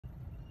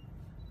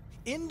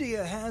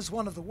India has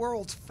one of the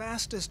world's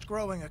fastest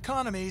growing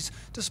economies,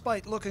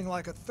 despite looking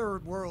like a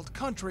third world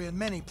country in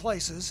many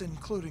places,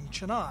 including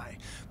Chennai.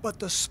 But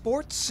the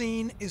sports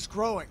scene is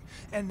growing,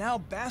 and now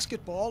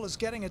basketball is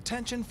getting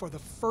attention for the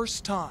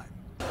first time.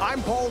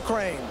 I'm Paul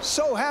Crane,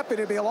 so happy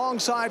to be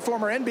alongside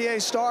former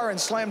NBA star and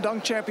slam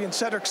dunk champion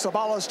Cedric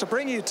Ceballos to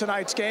bring you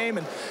tonight's game.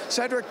 And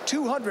Cedric,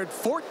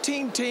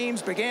 214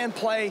 teams began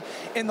play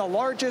in the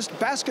largest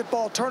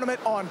basketball tournament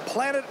on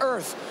planet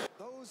Earth.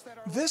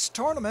 This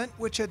tournament,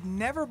 which had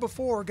never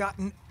before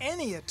gotten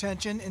any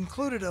attention,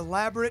 included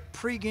elaborate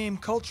pregame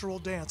cultural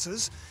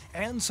dances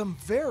and some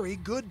very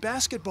good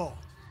basketball.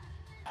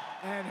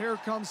 And here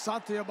comes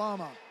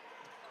Satyabama.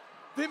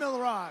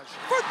 Vimalraj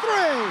for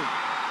three!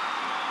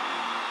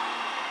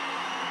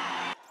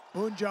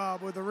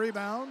 Punjab with the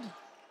rebound.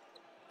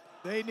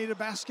 They need a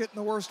basket in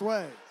the worst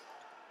way.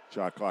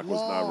 Shot clock was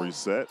not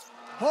reset.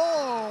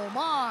 Oh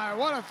my,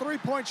 what a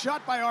three-point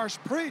shot by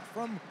Arshpreet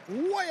from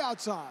way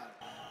outside.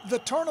 The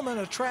tournament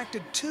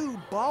attracted two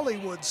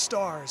Bollywood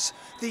stars,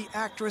 the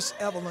actress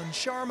Evelyn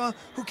Sharma,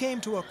 who came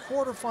to a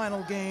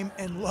quarterfinal game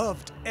and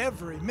loved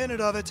every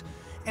minute of it,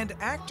 and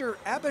actor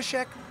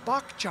Abhishek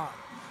Bachchan,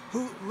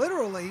 who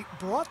literally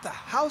brought the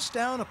house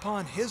down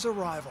upon his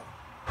arrival.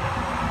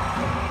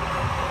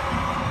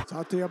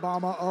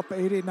 Satyabama up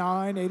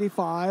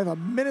 89-85, a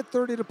minute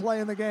 30 to play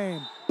in the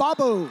game.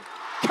 Babu,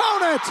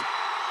 count it!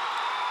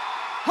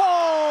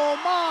 Oh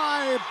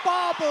my,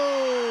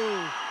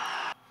 Babu!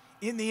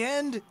 In the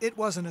end, it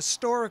was an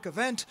historic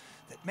event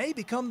that may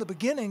become the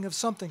beginning of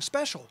something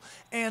special.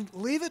 And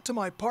leave it to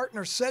my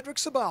partner Cedric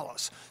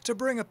Ceballos to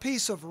bring a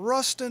piece of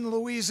Ruston,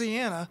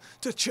 Louisiana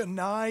to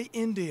Chennai,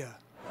 India.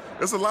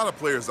 There's a lot of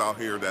players out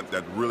here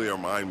that really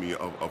remind me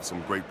of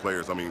some great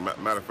players. I mean,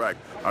 matter of fact,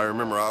 I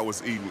remember I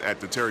was eating at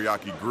the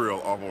Teriyaki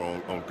Grill off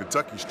on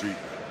Kentucky Street,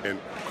 and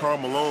Karl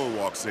Malone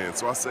walks in.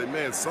 So I said,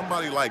 man,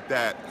 somebody like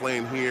that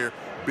playing here,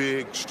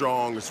 big,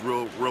 strong, it's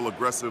real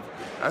aggressive.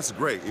 That's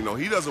great. You know,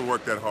 he doesn't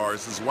work that hard.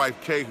 It's his wife,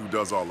 Kay, who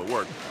does all the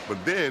work.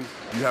 But then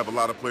you have a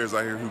lot of players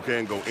out here who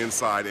can go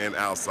inside and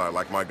outside,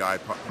 like my guy,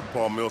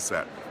 Paul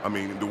Millsap. I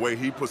mean, the way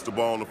he puts the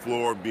ball on the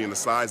floor, being the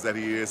size that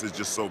he is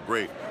just so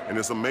great. And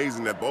it's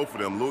amazing that both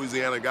of them,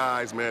 Louisiana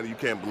guys, man, you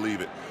can't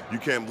believe it. You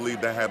can't believe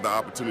they have the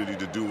opportunity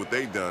to do what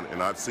they've done.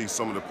 And I see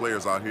some of the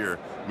players out here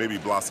maybe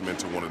blossom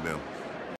into one of them.